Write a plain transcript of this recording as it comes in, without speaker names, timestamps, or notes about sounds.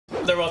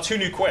there are 2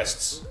 new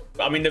quests.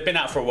 I mean, they've been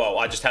out for a while.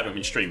 I just haven't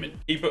been streaming.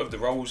 Keeper of the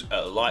Rolls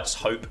at Lights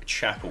Hope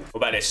Chapel. What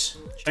about this?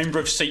 Chamber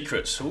of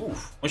Secrets. Ooh.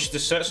 Wants you to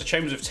search the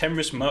chambers of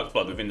Temris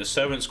Murkblood within the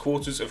servants'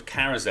 quarters of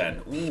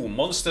Karazhan. Ooh,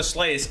 Monster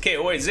Slayer's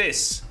kit. What is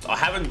this? I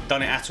haven't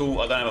done it at all.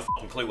 I don't have a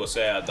fucking clue what's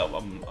there.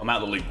 I'm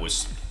out of the loop,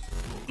 boys.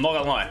 I'm not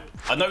gonna lie.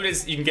 I know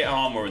there's, you can get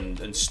armor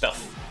and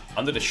stuff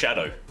under the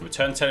shadow.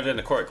 Return 10 of the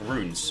necrotic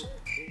runes.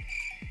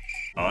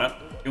 Alright.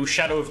 It was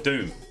Shadow of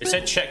Doom. It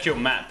said check your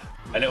map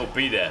and it'll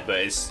be there, but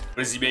it's, what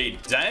does he mean?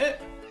 Is that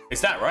it? Is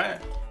that right?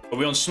 Are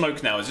we on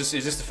smoke now? Is this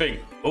the thing?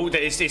 Oh,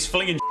 it's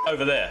flinging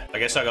over there. I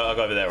guess I'll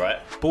go over there, right?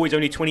 Boys,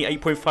 only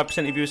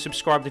 28.5% of you are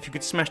subscribed. If you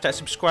could smash that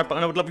subscribe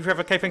button, I would love you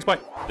forever. Okay, thanks, bye.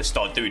 Let's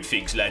start doing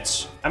things,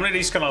 lads. How many of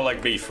these can I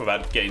like beef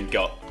without getting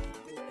got?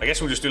 I guess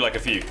we'll just do like a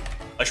few.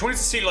 I just wanted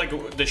to see like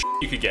the shit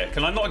you could get.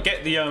 Can I not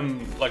get the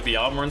like the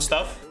armor and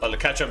stuff? Like the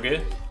catch-up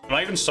gear? Can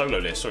I even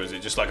solo this, or is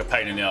it just like a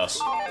pain in the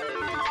ass?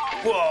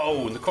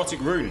 Whoa, necrotic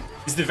rune.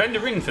 Is the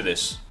vendor in for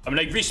this? I mean,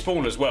 they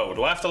respawn as well.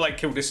 Do I have to like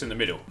kill this in the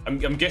middle? I'm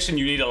guessing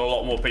you need a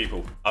lot more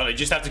people. Oh, they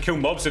just have to kill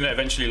mobs and it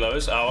eventually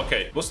lowers. Oh,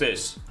 okay. What's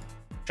this?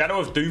 Shadow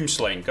of Doom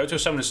slain. Go to a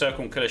summoner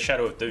circle and kill a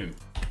Shadow of Doom.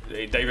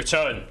 They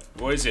return.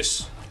 What is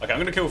this? Okay, I'm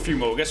gonna kill a few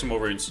more. We'll get some more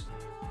runes.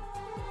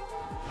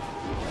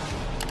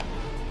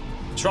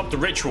 Disrupt the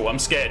ritual. I'm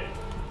scared.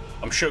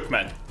 I'm shook,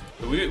 man.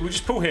 We'll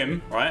just pull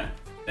him, right?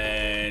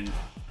 And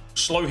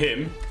slow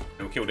him. And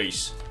we'll kill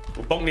these.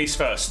 We'll bonk these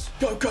first.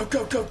 Go, go,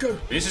 go, go, go.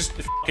 This is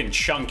fucking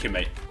chunky,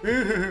 mate.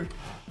 Okay,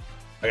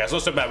 it's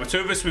not so bad. With 2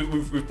 of us,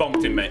 we've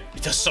bonked him, mate. He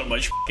does so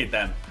much fucking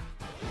damn.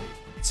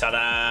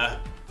 Ta-da.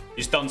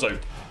 He's donezo.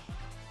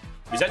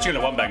 He's actually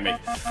gonna one-bang me.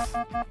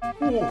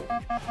 Ooh.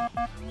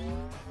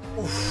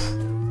 Oof.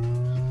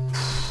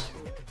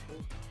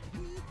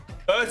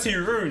 30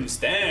 runes,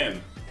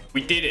 damn.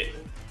 We did it.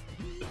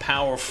 The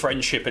power of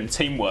friendship and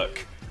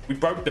teamwork. We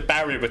broke the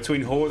barrier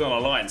between Horde and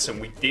Alliance,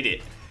 and we did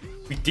it.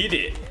 We did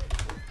it.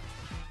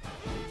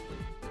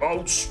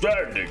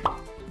 Outstanding.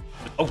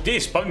 Oh,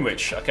 this Bone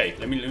Witch. Okay,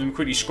 let me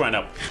quickly scran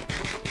up.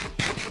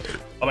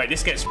 Oh wait,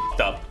 this gets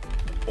f***ed up.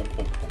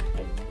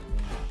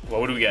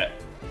 Well, what do we get?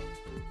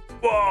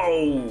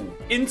 Whoa!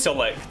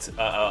 Intellect.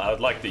 I would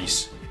like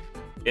these.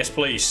 Yes,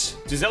 please.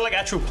 Is there like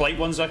actual plate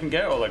ones I can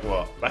get, or like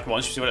what? Back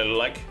ones. You see what they look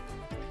like?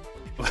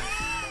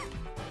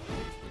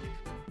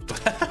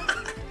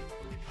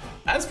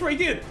 That's pretty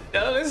good.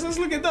 Let's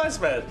look at those,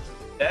 man.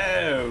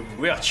 Damn,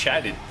 we are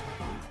chatted.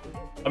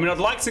 I mean, I'd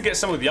like to get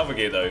some of the other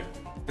gear, though.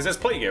 Because there's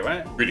plate gear,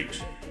 right?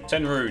 Relics.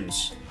 10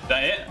 runes. Is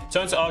that it?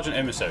 Turn to Argent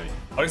Emissary.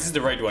 Oh, this is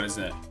the raid one,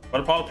 isn't it?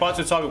 When applied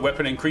to a target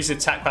weapon, increases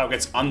attack power,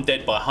 gets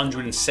undead by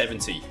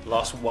 170.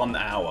 Lasts 1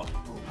 hour.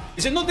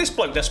 Is it not this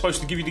bloke that's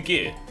supposed to give you the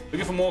gear?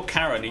 Looking for more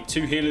Kara. Need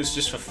 2 healers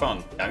just for fun.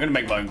 Yeah, I'm going to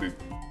make my own group.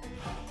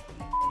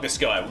 This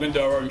guy. We're going to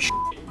do our own shit.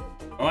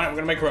 Alright, we're going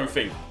to make our own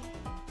thing.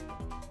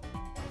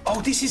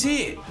 Oh, this is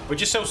it. It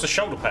just sells the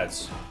shoulder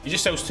pads. He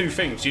just sells 2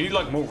 things. Do you need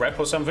like more rep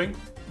or something?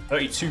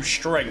 32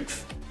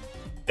 strength.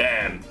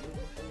 Damn.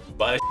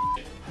 Buy this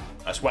shit.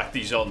 Let's whack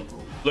these on.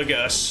 Look at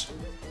us.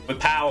 We're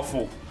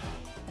powerful.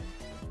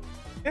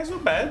 Yeah, it's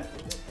not bad.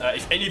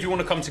 If any of you want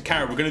to come to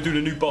Kara, we're going to do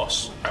the new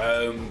boss.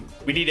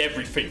 We need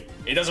everything.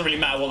 It doesn't really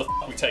matter what the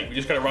fuck we take. We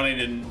just got to run in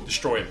and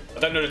destroy him.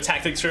 I don't know the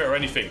tactics for it or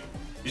anything.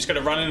 You just got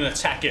to run in and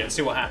attack it and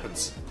see what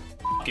happens.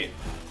 Fuck it.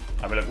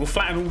 I mean, look, we'll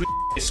flatten all this.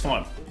 It's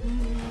fine.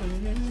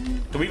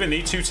 Do we even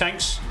need 2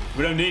 tanks?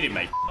 We don't need it,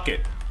 mate. Fuck it.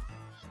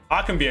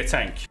 I can be a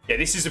tank. Yeah,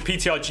 this is a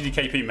PTR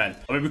GDKP, man.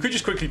 I mean, we could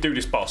just quickly do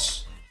this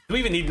boss. Do we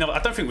even need another? I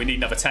don't think we need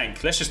another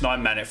tank. Let's just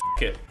 9-man it.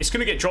 Fuck it. It's going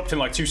to get dropped in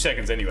like 2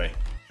 seconds anyway.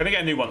 Gonna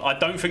get a new one. I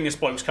don't think this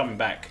bloke's coming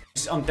back.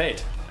 He's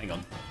undead. Hang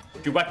on.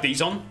 Do you whack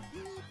these on?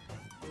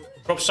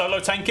 Drop solo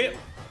tank it?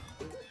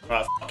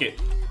 Alright, fuck it.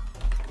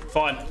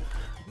 Fine.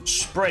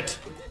 Spread.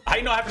 I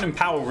hate not having an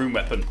Empower rune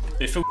weapon.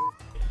 It feels...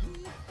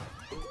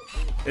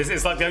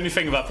 It's like the only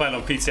thing about playing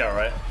on PTR,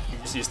 right? You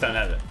just don't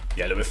have it.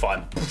 Yeah, look, we're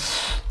fine.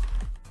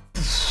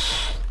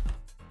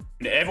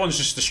 Everyone's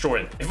just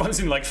destroying. Everyone's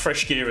in like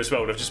fresh gear as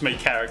well. They've just made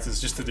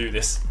characters just to do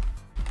this.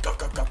 Go,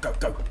 go, go, go,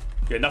 go.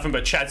 Yeah, nothing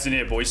but chads in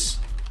here, boys.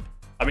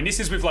 I mean, this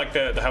is with like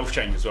the health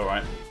change as well,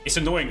 right? It's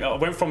annoying. I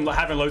went from like,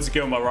 having loads of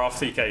gear on my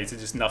Raft TK to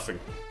just nothing.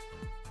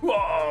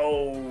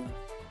 Whoa!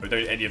 We don't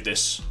need any of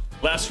this.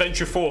 Let us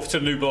venture forth to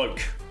the new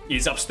bloke.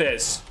 He's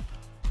upstairs.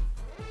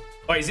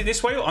 Wait, is it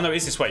this way? Oh no,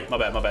 it's this way. My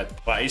bad, my bad.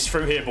 Right, he's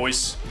through here,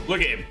 boys.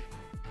 Look at him.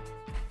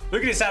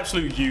 Look at this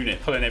absolute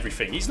unit pulling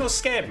everything. He's not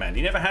scared, man.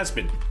 He never has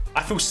been.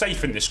 I feel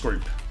safe in this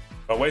group.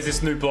 But where's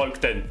this new bloke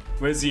then?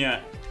 Where's he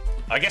at?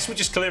 I guess we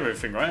just clear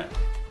everything, right?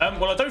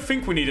 Well, I don't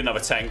think we need another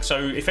tank. So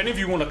if any of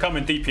you want to come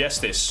and DPS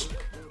this,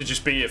 to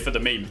just be here for the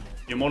meme,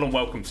 you're more than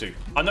welcome to.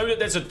 I know that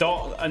there's a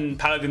dot and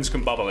paladins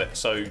can bubble it.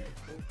 So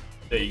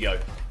there you go.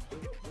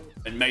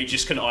 And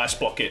mages can ice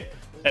block it.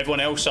 Everyone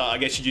else, I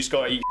guess you just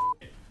got to eat.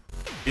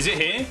 Is it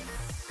here?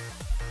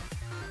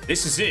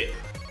 This is it.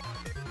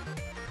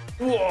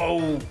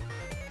 Whoa.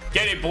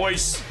 Get it,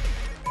 boys.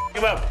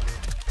 Come up.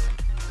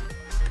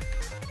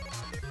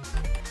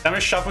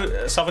 Damage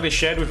suffered is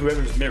shared with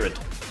whoever is mirrored.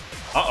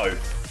 Uh-oh.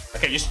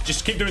 Okay,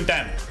 just keep doing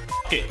damn.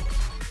 Fuck it.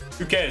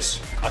 Who cares?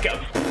 I get.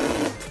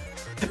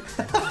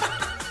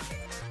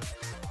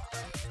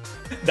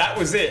 That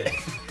was it.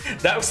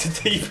 That was the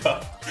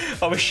debuff.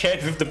 I was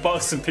shared with the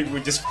boss and people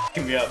were just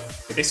fucking me up.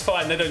 It's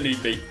fine, they don't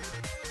need me.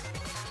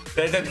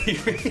 They don't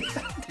need me.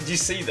 Did you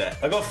see that?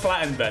 I got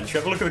flattened, man. Should we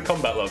have a look at the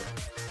combat log?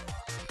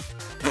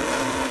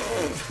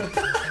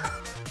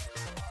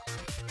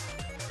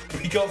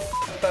 We got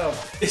f***ed up.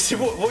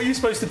 What are you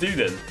supposed to do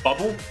then?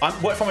 Bubble?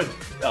 What if I'm a...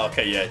 Oh,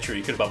 okay, yeah, true.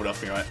 You could have bubbled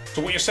off me, right?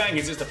 So what you're saying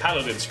is it's the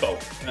Paladin's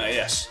fault.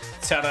 Yes.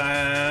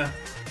 Ta-da!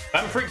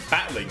 Vampiric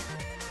Battling.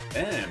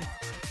 Damn.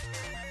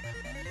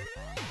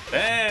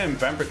 Damn,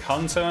 Vampiric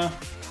Hunter.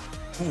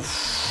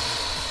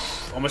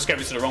 Oof. Almost gave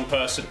it to the wrong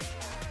person.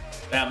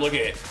 Damn, look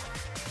at it.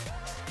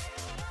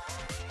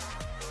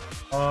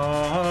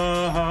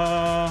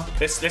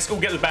 Let's go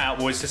get the bat out,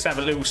 boys. Let's have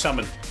a little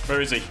summon.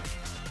 Where is he?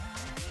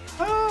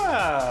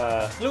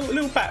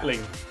 Little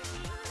battling.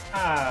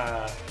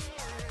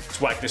 Let's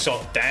whack this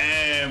off.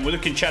 Damn, we're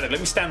looking chatted. Let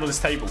me stand on this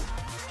table.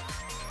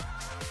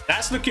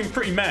 That's looking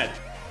pretty mad.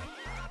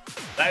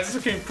 That is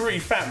looking pretty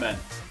fat, man.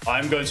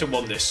 I'm going to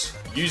want this.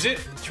 Use it?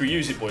 Should we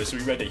use it, boys? Are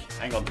we ready?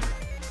 Hang on.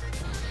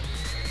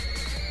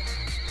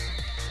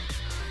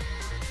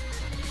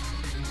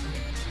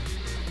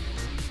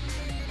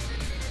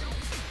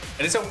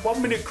 And it's a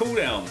 1 minute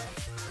cooldown.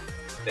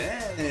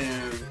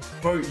 Damn.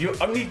 Bro,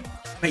 you're only...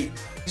 Mate,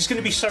 it's going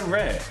to be so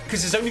rare.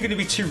 Because there's only going to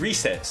be 2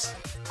 resets.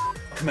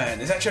 Come on,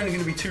 there's actually only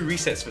going to be 2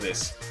 resets for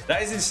this.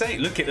 That is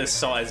insane. Look at the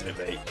size of it,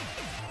 mate.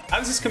 How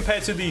does this compare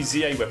to the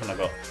ZA weapon I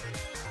got?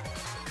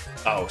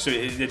 Oh, so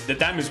the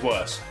dam is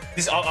worse.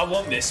 I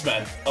want this,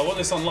 man. I want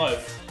this on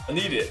live. I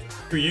need it.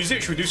 Should we use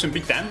it? Should we do some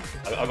big dam?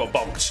 I got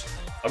bonked.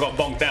 I got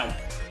bonked down.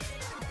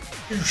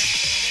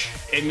 Oosh.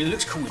 I mean, it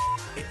looks cool.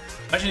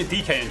 Imagine a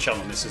DK enchant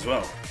on this as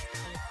well.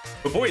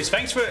 But boys,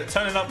 thanks for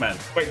turning up, man.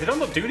 Wait, did I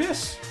not do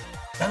this?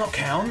 Did that not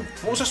count?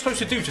 What was I supposed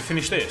to do to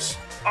finish this?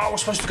 Oh, I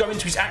was supposed to go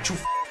into his actual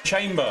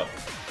chamber.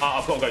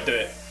 I've got to go do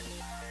it.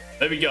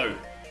 There we go.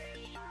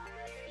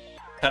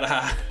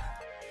 Ta-da.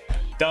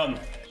 Done.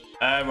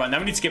 Right, now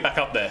we need to get back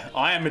up there.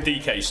 I am a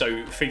DK,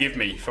 so forgive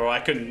me for I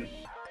couldn't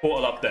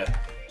portal up there.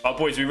 Right,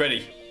 boys, we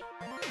ready?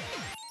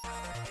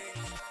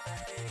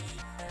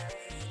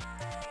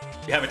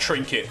 We have a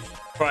trinket.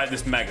 Try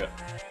this maggot.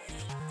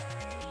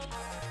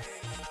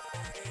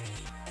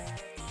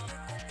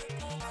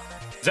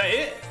 Is that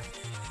it?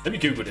 Let me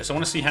Google this. I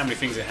want to see how many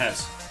things it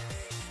has.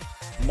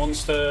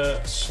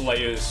 Monster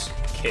Slayer's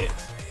kit.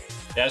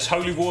 It has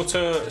holy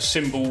water,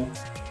 symbol,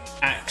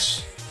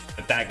 axe,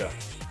 a dagger.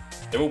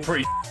 They're all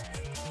pretty.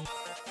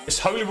 It's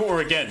holy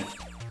water again.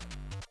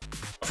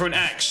 For an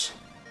axe.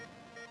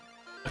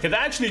 Okay,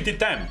 that actually did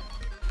damn.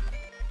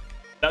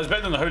 That was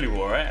better than the holy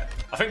water, right?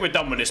 I think we're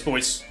done with this,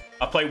 boys.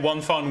 I'll play one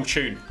final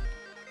tune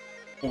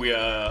before we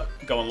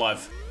go on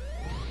live.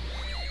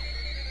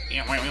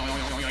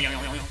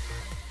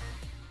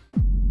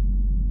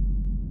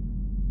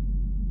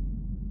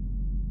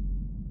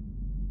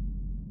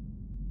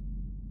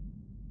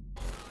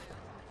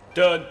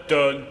 Dun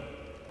dun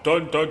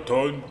dun dun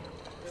dun.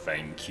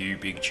 Thank you,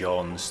 Big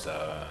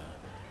Johnster.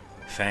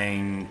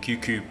 Thank you,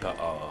 Cooper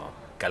R.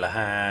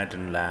 Galahad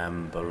and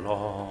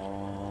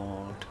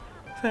Lamberlord.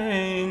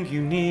 Thank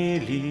you,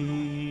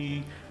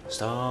 Nearly.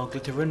 Star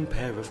Glitter and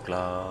pair of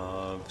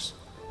gloves.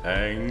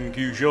 Thank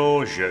you,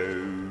 Giorgio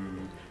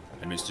and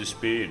Mr.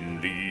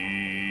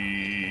 Spindly.